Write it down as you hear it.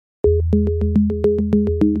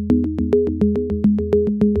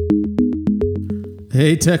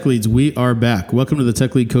Hey, Tech Leads, we are back. Welcome to the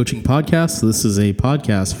Tech Lead Coaching Podcast. This is a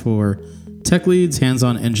podcast for tech leads,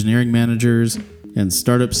 hands-on engineering managers, and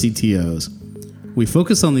startup CTOs. We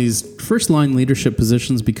focus on these first-line leadership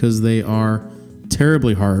positions because they are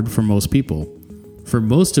terribly hard for most people. For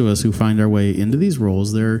most of us who find our way into these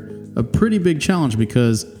roles, they're a pretty big challenge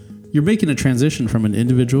because you're making a transition from an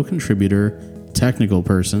individual contributor, technical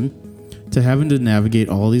person, to having to navigate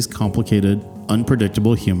all these complicated,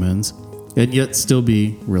 unpredictable humans and yet still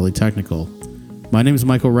be really technical. My name is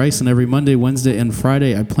Michael Rice, and every Monday, Wednesday, and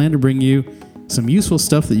Friday, I plan to bring you some useful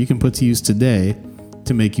stuff that you can put to use today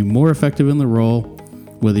to make you more effective in the role,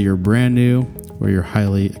 whether you're brand new or you're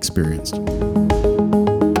highly experienced.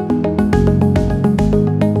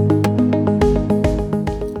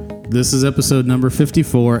 This is episode number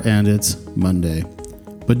 54, and it's Monday.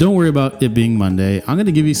 But don't worry about it being Monday. I'm going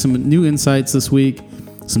to give you some new insights this week,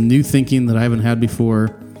 some new thinking that I haven't had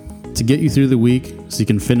before, to get you through the week so you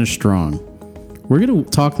can finish strong. We're going to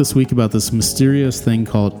talk this week about this mysterious thing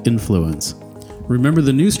called influence. Remember,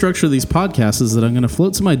 the new structure of these podcasts is that I'm going to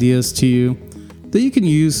float some ideas to you that you can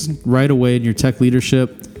use right away in your tech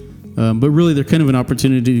leadership, but really they're kind of an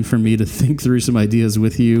opportunity for me to think through some ideas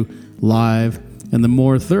with you live, and the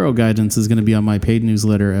more thorough guidance is going to be on my paid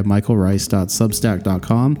newsletter at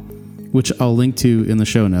michaelrice.substack.com, which I'll link to in the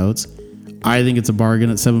show notes. I think it's a bargain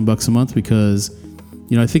at $7 a month because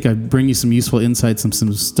I think I bring you some useful insights and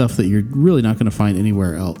some stuff that you're really not going to find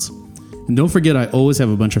anywhere else. And don't forget, I always have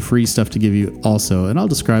a bunch of free stuff to give you also, and I'll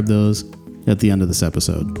describe those at the end of this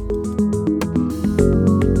episode.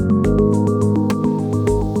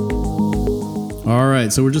 All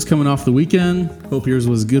right, so we're just coming off the weekend. Hope yours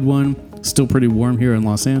was a good one. Still pretty warm here in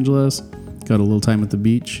Los Angeles. Got a little time at the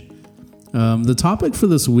beach. The topic for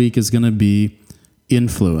this week is going to be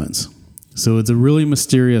influence. So it's a really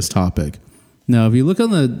mysterious topic. Now, if you look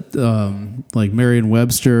on the like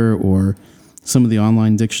Merriam-Webster or some of the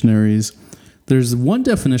online dictionaries, there's one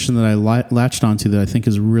definition that I latched onto that I think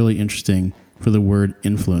is really interesting for the word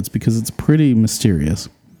influence because it's pretty mysterious.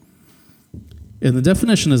 And the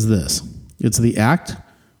definition is this: it's the act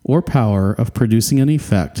or power of producing an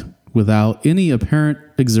effect without any apparent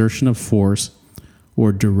exertion of force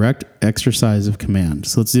or direct exercise of command.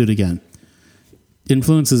 So let's do it again.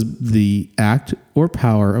 Influence is the act or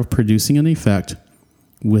power of producing an effect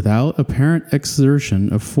without apparent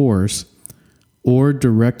exertion of force or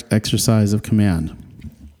direct exercise of command.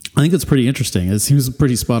 I think it's pretty interesting. It seems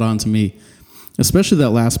pretty spot on to me, especially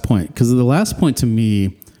that last point, because the last point to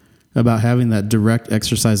me about having that direct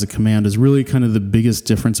exercise of command is really kind of the biggest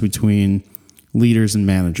difference between leaders and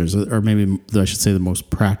managers, or maybe I should say the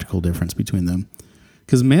most practical difference between them.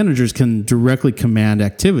 Because managers can directly command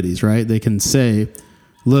activities, right? They can say,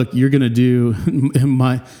 look, you're going to do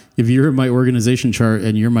if you're in my organization chart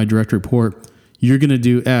and you're my direct report, you're going to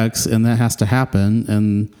do X and that has to happen.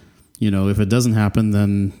 And, if it doesn't happen,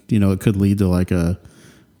 then, it could lead to like a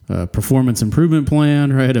performance improvement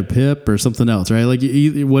plan, right? A PIP or something else, right? Like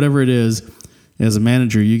whatever it is, as a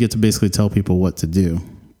manager, you get to basically tell people what to do.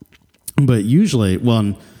 But usually,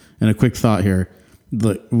 and a quick thought here,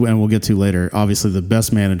 and we'll get to later, obviously the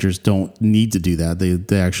best managers don't need to do that.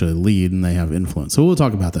 They actually lead and they have influence. So we'll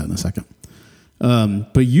talk about that in a second.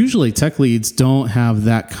 But usually tech leads don't have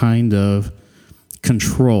that kind of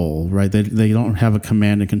control, right? They don't have a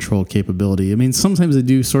command and control capability. I mean, sometimes they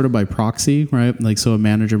do sort of by proxy, right? Like, so a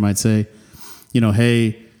manager might say,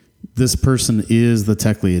 hey, this person is the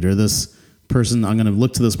tech lead, or this person, I'm going to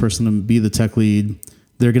look to this person to be the tech lead.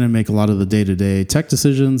 They're going to make a lot of the day-to-day tech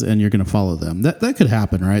decisions, and you're going to follow them. That could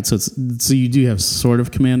happen, right? So you do have sort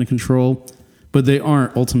of command and control, but they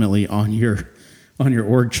aren't ultimately on your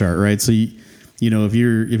org chart, right? So if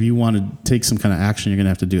you want to take some kind of action, you're going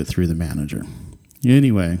to have to do it through the manager.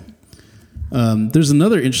 Anyway, there's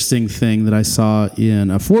another interesting thing that I saw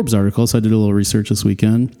in a Forbes article. So I did a little research this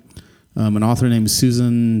weekend. An author named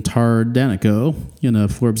Susan Tardanico, in a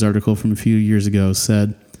Forbes article from a few years ago,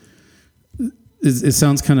 said, it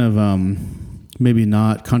sounds kind of maybe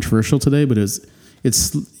not controversial today, but it's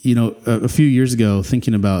a few years ago,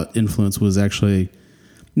 thinking about influence was actually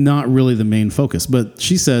not really the main focus. But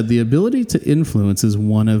she said the ability to influence is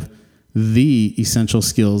one of the essential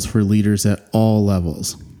skills for leaders at all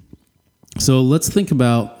levels. So let's think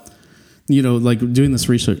about, like doing this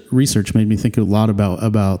research made me think a lot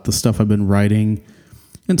about the stuff I've been writing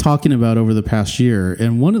and talking about over the past year.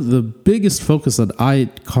 And one of the biggest focus that I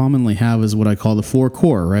commonly have is what I call the 4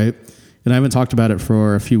 core, right? And I haven't talked about it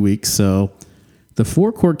for a few weeks. So the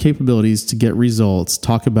 4 core capabilities to get results,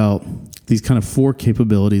 talk about these kind of 4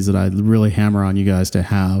 capabilities that I really hammer on you guys to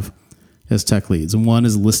have as tech leads. And 1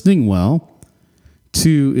 is listening well.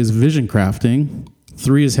 2 is vision crafting.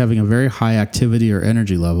 3 is having a very high activity or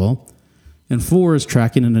energy level. And 4 is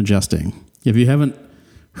tracking and adjusting. If you haven't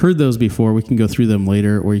heard those before, we can go through them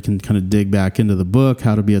later, or you can kind of dig back into the book,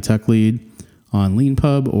 How to Be a Tech Lead on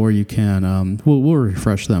LeanPub, or you can, we'll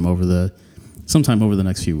refresh them sometime over the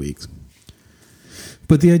next few weeks.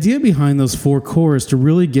 But the idea behind those 4 core is to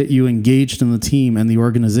really get you engaged in the team and the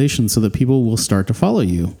organization so that people will start to follow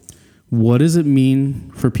you. What does it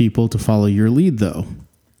mean for people to follow your lead, though?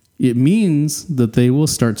 It means that they will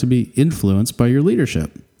start to be influenced by your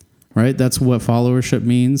leadership, right? That's what followership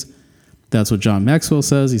means. That's what John Maxwell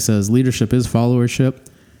says. He says leadership is followership,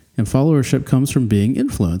 and followership comes from being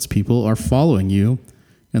influenced. People are following you,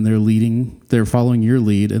 and they're following your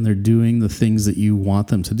lead, and they're doing the things that you want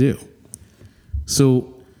them to do.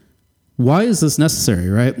 So why is this necessary,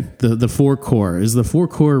 right? The 4 core. Is the 4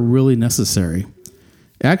 core really necessary?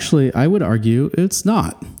 Actually, I would argue it's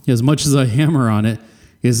not. As much as I hammer on it,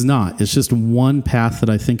 it's not. It's just one path that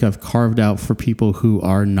I think I've carved out for people who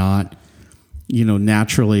are not,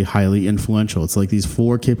 naturally highly influential. It's like these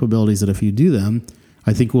 4 capabilities that if you do them,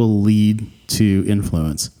 I think will lead to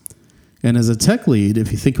influence. And as a tech lead,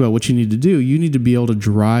 if you think about what you need to do, you need to be able to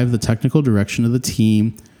drive the technical direction of the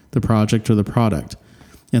team, the project, or the product.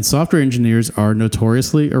 And software engineers are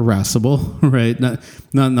notoriously irascible, right?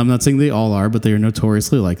 I'm not saying they all are, but they are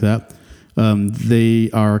notoriously like that. They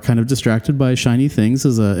are kind of distracted by shiny things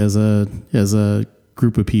as a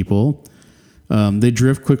group of people. They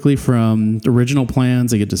drift quickly from original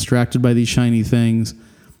plans. They get distracted by these shiny things.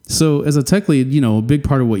 So as a tech lead, a big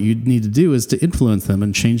part of what you need to do is to influence them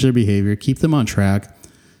and change their behavior, keep them on track,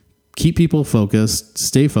 keep people focused,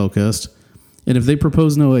 stay focused. And if they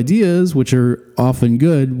propose no ideas, which are often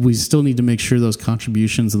good, we still need to make sure those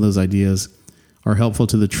contributions and those ideas are helpful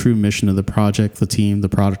to the true mission of the project, the team, the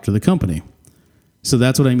product, or the company. So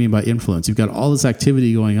that's what I mean by influence. You've got all this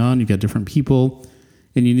activity going on. You've got different people,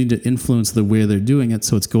 and you need to influence the way they're doing it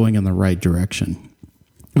so it's going in the right direction.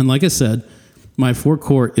 And like I said, my 4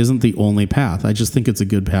 core isn't the only path. I just think it's a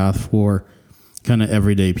good path for kind of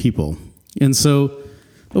everyday people. And so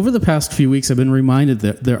over the past few weeks, I've been reminded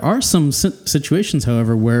that there are some situations,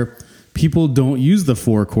 however, where people don't use the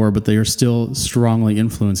 4 core, but they are still strongly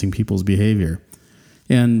influencing people's behavior.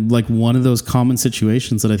 And like one of those common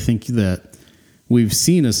situations that I think that we've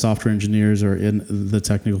seen as software engineers or in the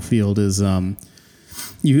technical field is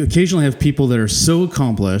you occasionally have people that are so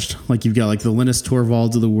accomplished, like you've got like the Linus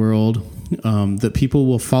Torvalds of the world, that people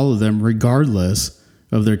will follow them regardless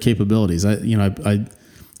of their capabilities. I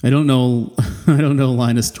don't know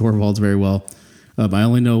Linus Torvalds very well. I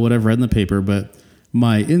only know what I've read in the paper, but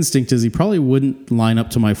my instinct is he probably wouldn't line up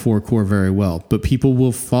to my 4 core very well, but people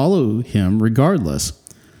will follow him regardless.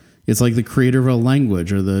 It's like the creator of a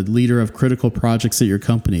language or the leader of critical projects at your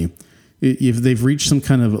company. If they've reached some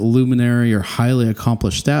kind of luminary or highly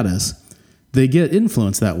accomplished status, they get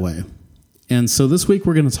influenced that way. And so this week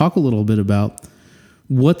we're going to talk a little bit about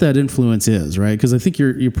what that influence is, right? Because I think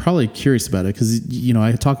you're probably curious about it because,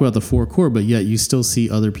 I talk about the 4 core, but yet you still see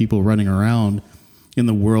other people running around in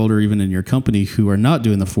the world or even in your company who are not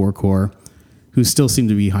doing the 4 core, who still seem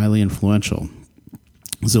to be highly influential.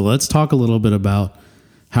 So let's talk a little bit about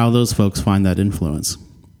how those folks find that influence.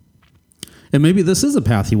 And maybe this is a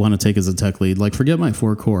path you want to take as a tech lead. Like, forget my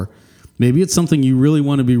 4 core. Maybe it's something you really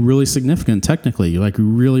want to be really significant technically. Like, you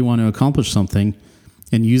really want to accomplish something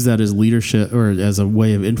and use that as leadership or as a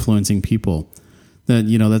way of influencing people.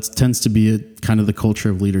 That tends to be kind of the culture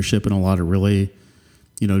of leadership in a lot of really,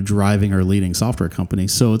 driving or leading software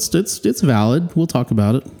companies. So it's valid. We'll talk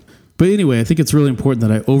about it. But anyway, I think it's really important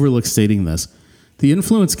that I overlook stating this. The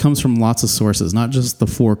influence comes from lots of sources, not just the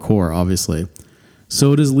 4 core, obviously.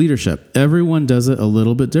 So it is leadership. Everyone does it a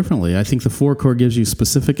little bit differently. I think the 4 core gives you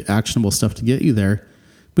specific actionable stuff to get you there.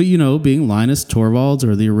 But, being Linus Torvalds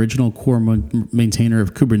or the original core maintainer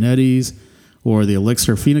of Kubernetes or the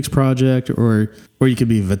Elixir Phoenix project, or you could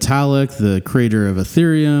be Vitalik, the creator of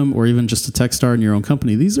Ethereum, or even just a tech star in your own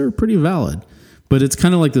company. These are pretty valid. But it's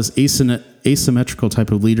kind of like this asymmetrical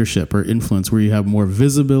type of leadership or influence where you have more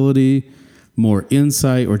visibility, more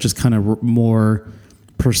insight, or just kind of more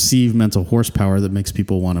perceived mental horsepower that makes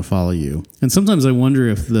people want to follow you. And sometimes I wonder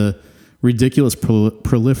if the ridiculous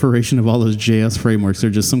proliferation of all those JS frameworks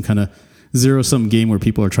are just some kind of zero-sum game where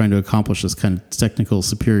people are trying to accomplish this kind of technical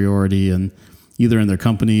superiority, and either in their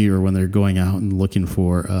company or when they're going out and looking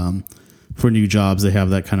for new jobs, they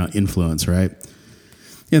have that kind of influence, right?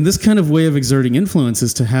 And this kind of way of exerting influence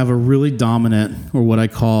is to have a really dominant, or what they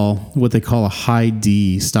call a high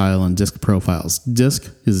D style in DISC profiles. DISC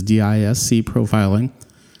is DISC profiling.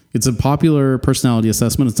 It's a popular personality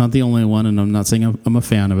assessment. It's not the only one, and I'm not saying I'm a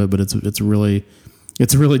fan of it, but it's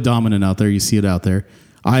It's really dominant out there. You see it out there.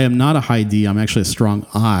 I am not a high D. I'm actually a strong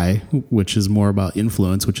I, which is more about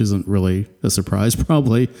influence, which isn't really a surprise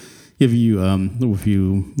probably if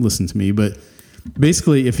you listen to me. But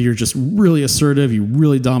basically, if you're just really assertive, you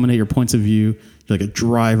really dominate your points of view, you're like a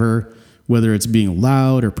driver, whether it's being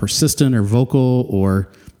loud or persistent or vocal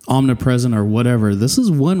or omnipresent or whatever, this is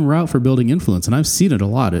one route for building influence. And I've seen it a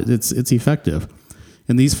lot. It's effective.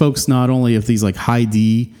 And these folks, not only if these like high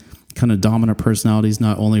D kind of dominant personalities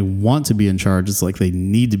not only want to be in charge, it's like they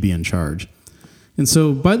need to be in charge. And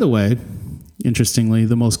so, by the way, interestingly,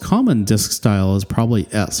 the most common disc style is probably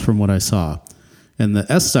S from what I saw. And the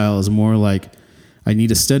S style is more like, I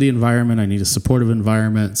need a steady environment, I need a supportive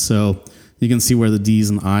environment. So you can see where the D's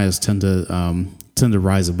and I's tend to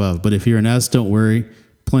rise above. But if you're an S, don't worry,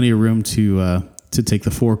 plenty of room to take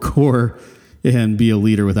the 4 core and be a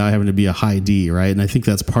leader without having to be a high D, right? And I think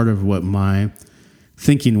that's part of what my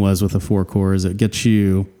thinking was with the 4 core is it gets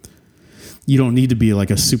you don't need to be like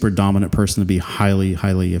a super dominant person to be highly,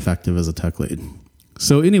 highly effective as a tech lead.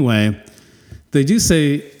 So anyway, they do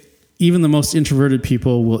say even the most introverted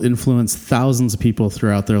people will influence thousands of people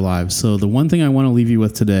throughout their lives. So the one thing I want to leave you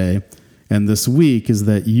with today and this week is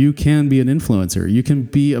that you can be an influencer. You can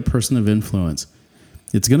be a person of influence.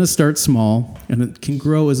 It's going to start small and it can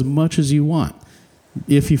grow as much as you want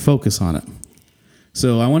if you focus on it.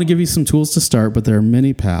 So I want to give you some tools to start, but there are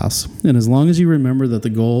many paths. And as long as you remember that the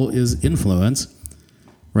goal is influence,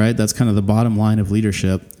 right? That's kind of the bottom line of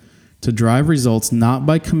leadership. To drive results not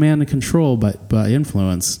by command and control, but by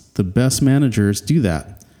influence. The best managers do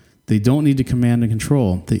that. They don't need to command and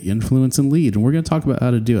control. They influence and lead. And we're going to talk about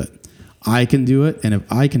how to do it. I can do it. And if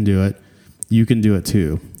I can do it, you can do it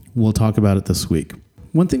too. We'll talk about it this week.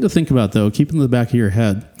 One thing to think about, though, keep in the back of your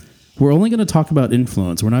head, we're only going to talk about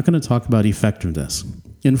influence. We're not going to talk about effectiveness.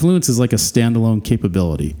 Influence is like a standalone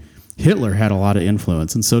capability. Hitler had a lot of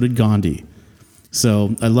influence, and so did Gandhi.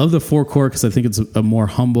 So I love the 4 core because I think it's a more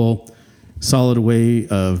humble, solid way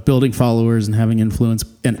of building followers and having influence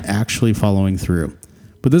and actually following through.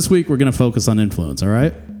 But this week, we're going to focus on influence, all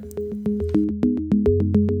right?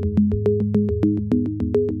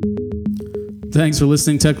 Thanks for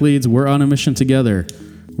listening, Tech Leads. We're on a mission together.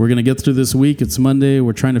 We're going to get through this week. It's Monday.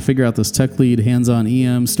 We're trying to figure out this tech lead, hands-on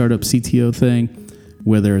EM, startup CTO thing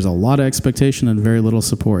where there's a lot of expectation and very little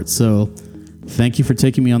support. So thank you for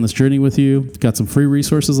taking me on this journey with you. Got some free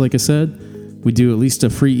resources, like I said. We do at least a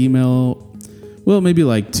free email, well, maybe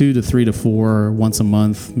like 2 to 3 to 4 once a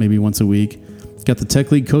month, maybe once a week. Got the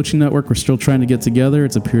Tech Lead Coaching Network. We're still trying to get together.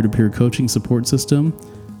 It's a peer-to-peer coaching support system.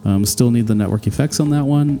 Still need the network effects on that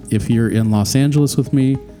one. If you're in Los Angeles with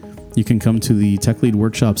me, you can come to the Tech Lead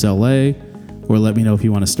Workshops LA, or let me know if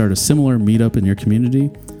you want to start a similar meetup in your community.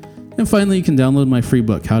 And finally, you can download my free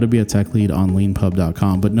book, How to Be a Tech Lead, on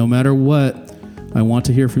leanpub.com. But no matter what, I want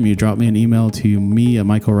to hear from you. Drop me an email to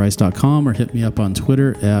me@michaelrice.com or hit me up on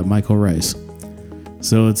Twitter @michaelrice.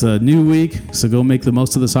 So it's a new week, so go make the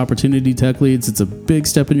most of this opportunity, Tech Leads. It's a big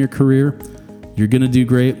step in your career. You're going to do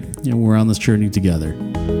great, and we're on this journey together.